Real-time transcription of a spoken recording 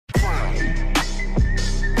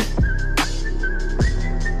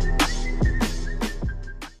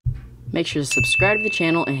Make sure to subscribe to the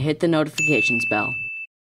channel and hit the notifications bell.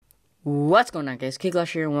 What's going on, guys?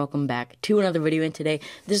 Kiglash here and welcome back to another video. And today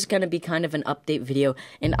this is going to be kind of an update video,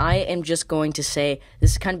 and I am just going to say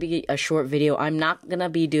this is kind of be a short video. I'm not going to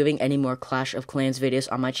be doing any more Clash of Clans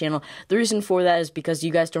videos on my channel. The reason for that is because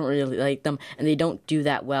you guys don't really like them and they don't do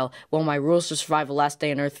that well. Well, my Rules to Survive Last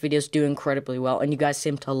Day on Earth videos do incredibly well, and you guys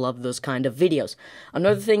seem to love those kind of videos.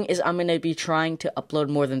 Another thing is I'm going to be trying to upload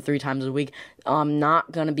more than 3 times a week.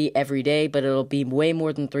 Not going to be every day, but it'll be way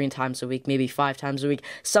more than 3 times a week, maybe 5 times a week,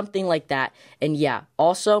 something like that. And yeah,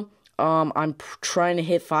 also I'm trying to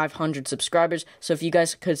hit 500 subscribers, so if you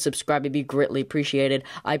guys could subscribe, it'd be greatly appreciated.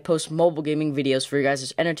 I post mobile gaming videos for you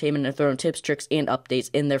guys' entertainment and throwing tips, tricks, and updates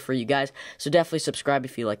in there for you guys, so definitely subscribe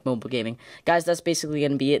if you like mobile gaming. Guys, that's basically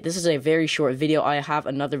going to be it. This is a very short video. I have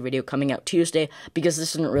another video coming out Tuesday, because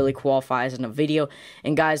this doesn't really qualify as a video.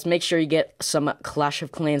 And guys, make sure you get some Clash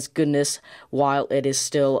of Clans goodness while it is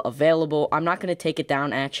still available. I'm not going to take it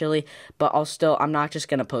down, actually, but I'm not just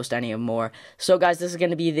going to post any more. So guys, this is going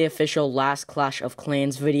to be the official last Clash of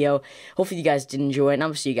Clans video. Hopefully you guys did enjoy it, and I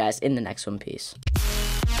will see you guys in the next one. Peace.